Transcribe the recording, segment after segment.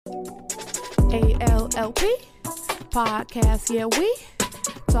ALLP podcast, yeah, we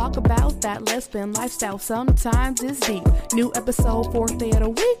talk about that lesbian lifestyle. Sometimes it's deep. New episode, 4th day of the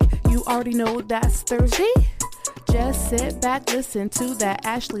week. You already know that's Thursday. Just sit back, listen to that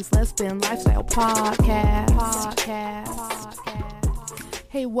Ashley's Lesbian Lifestyle podcast.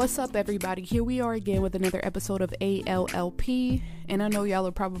 Hey, what's up, everybody? Here we are again with another episode of ALLP. And I know y'all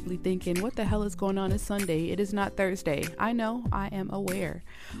are probably thinking, what the hell is going on? It's Sunday. It is not Thursday. I know. I am aware.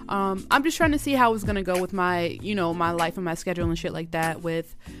 I'm just trying to see how it's going to go with my, my life and my schedule and shit like that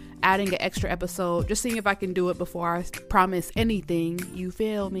with adding an extra episode. Just seeing if I can do it before I promise anything. You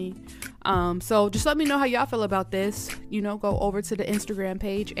feel me? So just let me know how y'all feel about this. Go over to the Instagram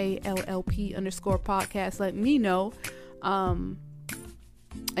page, ALLP_podcast. Let me know.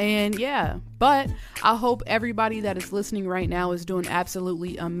 And yeah, but I hope everybody that is listening right now is doing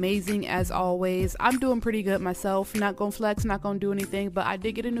absolutely amazing as always. I'm doing pretty good myself. Not gonna flex, not gonna do anything, but I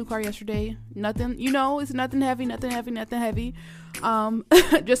did get a new car yesterday. Nothing, it's nothing heavy.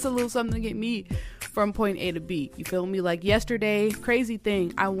 Just a little something to get me from point A to B. You feel me? Like yesterday, crazy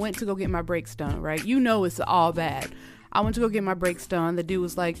thing, I went to go get my brakes done, right? It's all bad. I went to go get my brakes done. The dude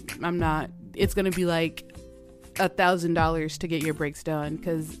was like, it's gonna be like $1,000 to get your brakes done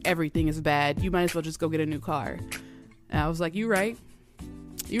because everything is bad. You might as well just go get a new car. And I was like, you right.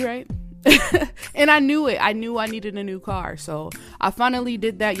 And I knew it. I knew I needed a new car. So I finally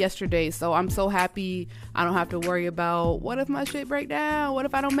did that yesterday. So I'm so happy. I don't have to worry about what if my shit break down? What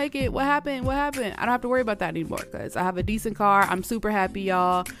if I don't make it? What happened? I don't have to worry about that anymore because I have a decent car. I'm super happy,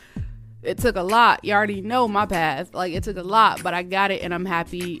 y'all. It took a lot. You already know my path. Like, it took a lot, but I got it and I'm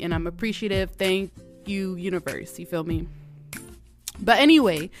happy and I'm appreciative. Thank you, universe. You feel me? But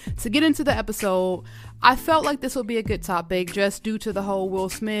anyway, to get into the episode, I felt like this would be a good topic just due to the whole Will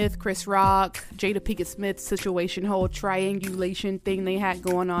Smith, Chris Rock, Jada Pinkett Smith situation, whole triangulation thing they had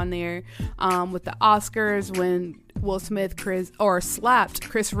going on there with the Oscars when Will Smith slapped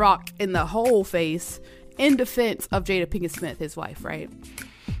Chris Rock in the whole face in defense of Jada Pinkett Smith, his wife, right?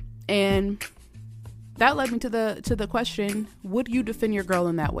 And that led me to the question, would you defend your girl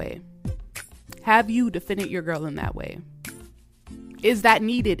in that way? Have you defended your girl in that way? Is that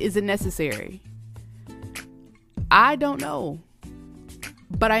needed? Is it necessary? I don't know.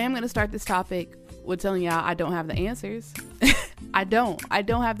 But I am going to start this topic with telling y'all I don't have the answers. I don't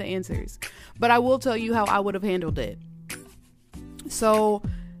have the answers. But I will tell you how I would have handled it. So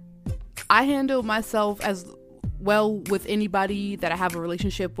I handle myself as well with anybody that I have a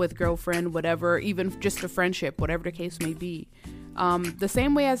relationship with, girlfriend, whatever, even just a friendship, whatever the case may be. The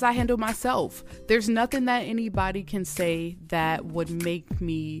same way as I handle myself. There's nothing that anybody can say that would make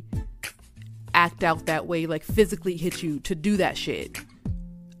me act out that way, like physically hit you to do that shit.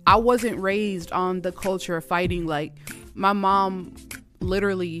 I wasn't raised on the culture of fighting. Like, my mom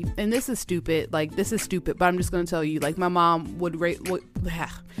literally, and this is stupid, but I'm just gonna tell you, like, my mom would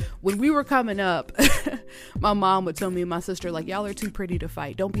when we were coming up, my mom would tell me and my sister, like, y'all are too pretty to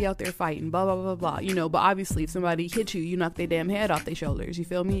fight, don't be out there fighting, blah blah blah blah, but obviously if somebody hit you, you knock their damn head off their shoulders. You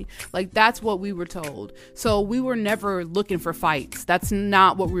feel me? Like, that's what we were told. So we were never looking for fights. That's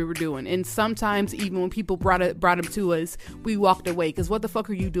not what we were doing. And sometimes even when people brought them to us, we walked away because what the fuck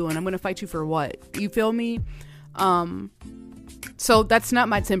are you doing? I'm gonna fight you for what? You feel me? So that's not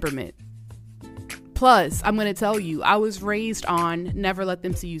my temperament. Plus, I'm going to tell you, I was raised on never let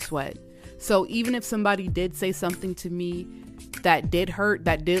them see you sweat. So even if somebody did say something to me that did hurt,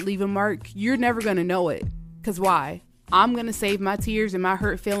 that did leave a mark, you're never going to know it. Because why? I'm going to save my tears and my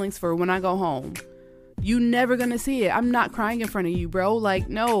hurt feelings for when I go home. You never going to see it. I'm not crying in front of you, bro. Like,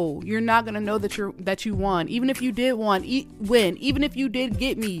 no, you're not going to know that you won. Even if you did win, even if you did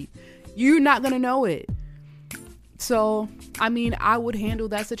get me, you're not going to know it. So, I would handle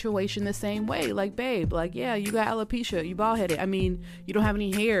that situation the same way. Like, babe, like, yeah, you got alopecia, you bald headed. You don't have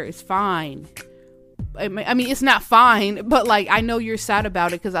any hair. It's fine. It's not fine, but like, I know you're sad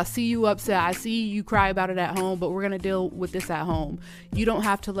about it because I see you upset. I see you cry about it at home, but we're going to deal with this at home. You don't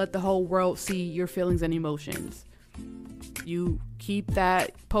have to let the whole world see your feelings and emotions. You keep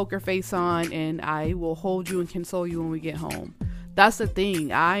that poker face on and I will hold you and console you when we get home. That's the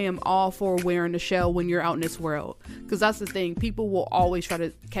thing. I am all for wearing the shell when you're out in this world. Because that's the thing. People will always try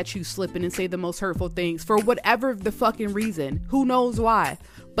to catch you slipping and say the most hurtful things for whatever the fucking reason. Who knows why?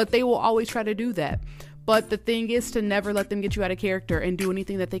 But they will always try to do that. But the thing is to never let them get you out of character and do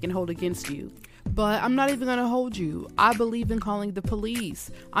anything that they can hold against you. But I'm not even going to hold you. I believe in calling the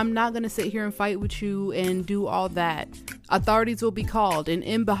police. I'm not going to sit here and fight with you and do all that. Authorities will be called. And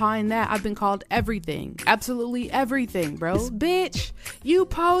in behind that, I've been called everything. Absolutely everything, bro. Bitch. You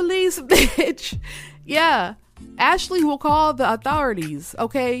police, bitch. Yeah. Ashley will call the authorities,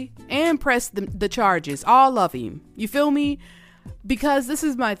 okay? And press the charges. All of him. You feel me? Because this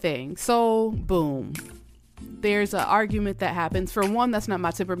is my thing. So, boom. There's an argument that happens. For one, that's not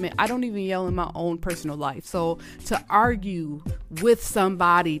my temperament. I don't even yell in my own personal life. So to argue with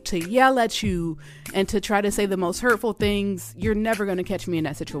somebody, to yell at you, and to try to say the most hurtful things, you're never going to catch me in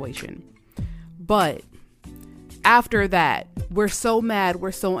that situation. But after that, we're so mad,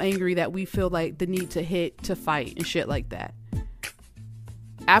 we're so angry that we feel like the need to hit, to fight, and shit like that.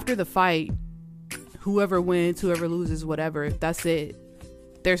 After the fight, whoever wins, whoever loses, whatever, that's it.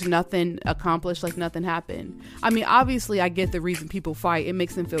 There's nothing accomplished, like nothing happened. I mean, obviously, I get the reason people fight. It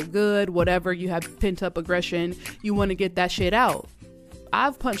makes them feel good, whatever. You have pent up aggression. You want to get that shit out.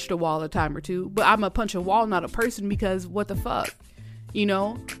 I've punched a wall a time or two, but I'm a punch a wall, not a person, because what the fuck, you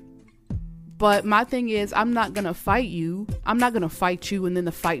know? But my thing is, I'm not going to fight you. I'm not going to fight you and then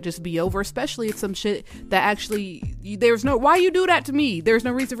the fight just be over, especially if some shit that actually, why you do that to me? There's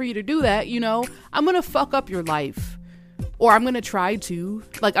no reason for you to do that, you know? I'm going to fuck up your life. Or I'm going to try to.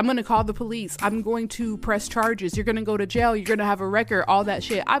 Like, I'm going to call the police. I'm going to press charges. You're going to go to jail. You're going to have a record. All that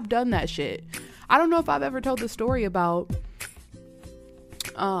shit. I've done that shit. I don't know if I've ever told the story about...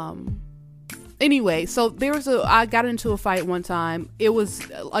 Anyway, so I got into a fight one time. It was,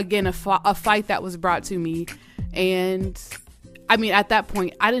 again, a fight that was brought to me. And... I mean, at that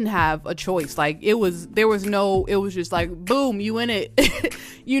point, I didn't have a choice. Like, it was just like, boom, you in it,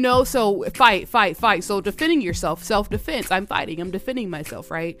 you know? So fight. So defending yourself, self-defense, I'm defending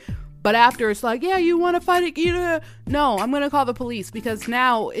myself, right? But after it's like, yeah, you want to fight it? No, I'm going to call the police because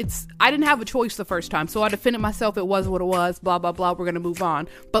now I didn't have a choice the first time. So I defended myself. It was what it was, blah, blah, blah. We're going to move on.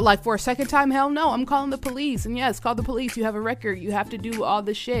 But like for a second time, hell no, I'm calling the police. And yes, call the police. You have a record. You have to do all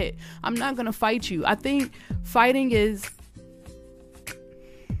this shit. I'm not going to fight you. I think fighting is...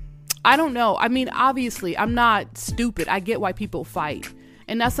 I don't know. I mean, obviously, I'm not stupid. I get why people fight.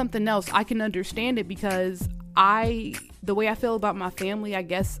 And that's something else. I can understand it because the way I feel about my family, I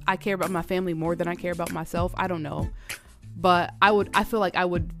guess I care about my family more than I care about myself. I don't know. But I feel like I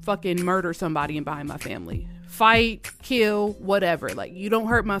would fucking murder somebody and behind my family. Fight, kill, whatever. Like, you don't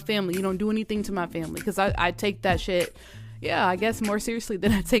hurt my family. You don't do anything to my family. Because I take that shit, yeah, I guess more seriously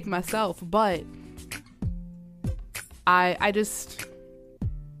than I take myself. But I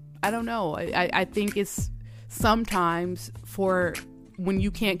don't know. I think it's sometimes for when you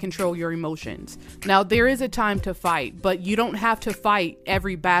can't control your emotions. Now, there is a time to fight, but you don't have to fight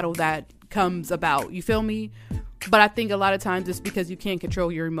every battle that comes about. You feel me? But I think a lot of times it's because you can't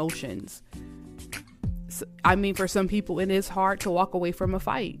control your emotions. I mean, for some people, it is hard to walk away from a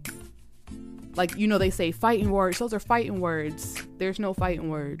fight. Like, you know, they say fighting words. Those are fighting words. There's no fighting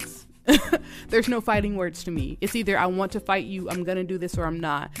words. There's no fighting words to me. It's either I want to fight you, I'm gonna do this, or I'm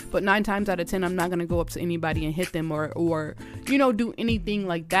not. But 9 times out of 10, I'm not gonna go up to anybody and hit them or you know, do anything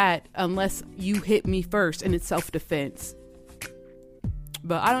like that unless you hit me first and it's self-defense.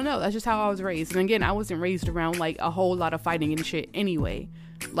 But I don't know, that's just how I was raised. And again, I wasn't raised around like a whole lot of fighting and shit anyway.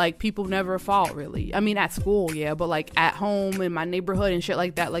 Like, people never fought really. I mean, at school, yeah, but like at home in my neighborhood and shit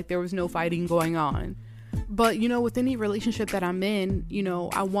like that, like there was no fighting going on. But, you know, with any relationship that I'm in, you know,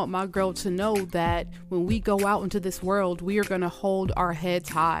 I want my girl to know that when we go out into this world, we are going to hold our heads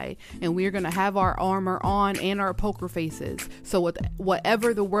high and we are going to have our armor on and our poker faces. So with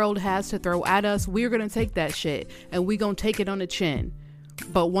whatever the world has to throw at us, we're going to take that shit and we're going to take it on the chin.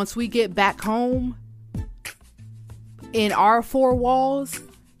 But once we get back home in our 4 walls,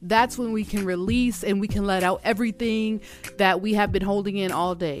 that's when we can release and we can let out everything that we have been holding in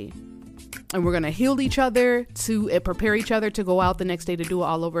all day. And we're going to heal each other to prepare each other to go out the next day to do it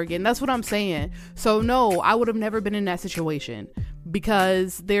all over again. That's what I'm saying. So no, I would have never been in that situation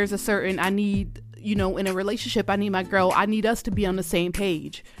because there's a certain, I need, you know, in a relationship, I need my girl, I need us to be on the same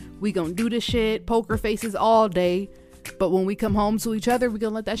page. We going to do this shit, poker faces all day. But when we come home to each other, we're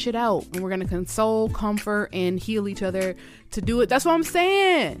going to let that shit out. And we're going to console, comfort, and heal each other to do it. That's what I'm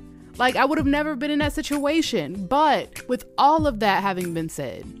saying. Like, I would have never been in that situation. But with all of that having been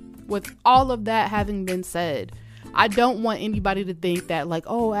said, I don't want anybody to think that like,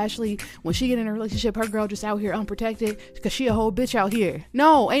 oh, Ashley, when she get in a relationship, her girl just out here unprotected because she a whole bitch out here.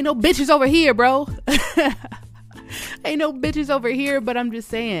 No, ain't no bitches over here, bro. Ain't no bitches over here. But I'm just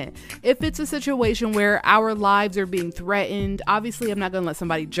saying, if it's a situation where our lives are being threatened, obviously I'm not gonna let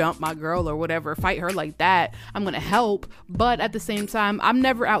somebody jump my girl or whatever, fight her like that. I'm gonna help, but at the same time, I'm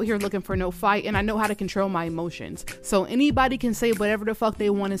never out here looking for no fight, and I know how to control my emotions. So anybody can say whatever the fuck they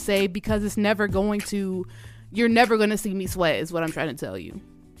want to say because it's never going to, you're never gonna see me sweat is what I'm trying to tell you.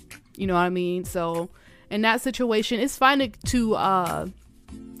 You know what I mean? So in that situation, it's fine to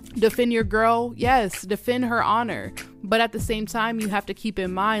Defend your girl. Yes, defend her honor. But at the same time, you have to keep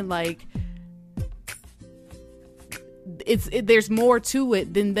in mind, like, there's more to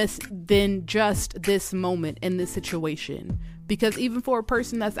it than just this moment in this situation. Because even for a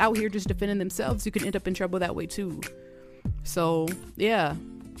person that's out here just defending themselves, you can end up in trouble that way too. So yeah,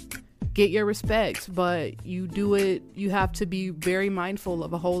 get your respect, but you have to be very mindful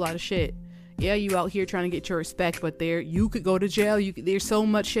of a whole lot of shit. Yeah, you out here trying to get your respect, but you could go to jail. There's so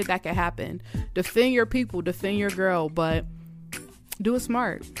much shit that could happen. Defend your people, defend your girl, but do it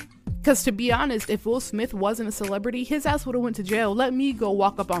smart. Because to be honest, if Will Smith wasn't a celebrity, his ass would have went to jail. Let me go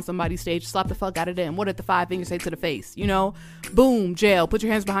walk up on somebody's stage, slap the fuck out of them. What did the 5 fingers say to the face? You know, boom, jail. Put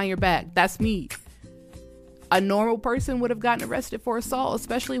your hands behind your back. That's me. A normal person would have gotten arrested for assault,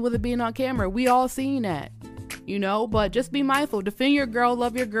 especially with it being on camera. We all seen that, you know. But just be mindful. Defend your girl.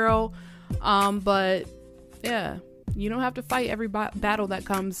 Love your girl. But yeah, you don't have to fight every battle that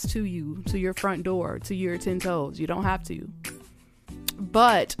comes to you, to your front door, to your 10 toes. You don't have to.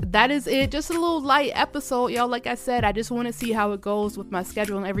 But that is it. Just a little light episode, y'all. Like I said, I just want to see how it goes with my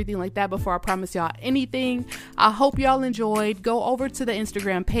schedule and everything like that before I promise y'all anything. I hope y'all enjoyed. Go over to the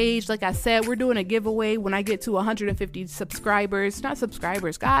Instagram page. Like I said, we're doing a giveaway when I get to 150 subscribers. Not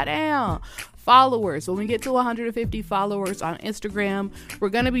subscribers, goddamn, followers. When we get to 150 followers on Instagram, we're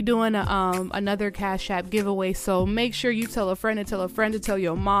gonna be doing another Cash App giveaway. So make sure you tell a friend to tell a friend to tell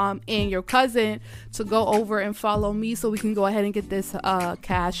your mom and your cousin to go over and follow me so we can go ahead and get this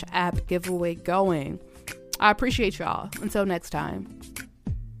Cash App giveaway going. I appreciate y'all. Until next time.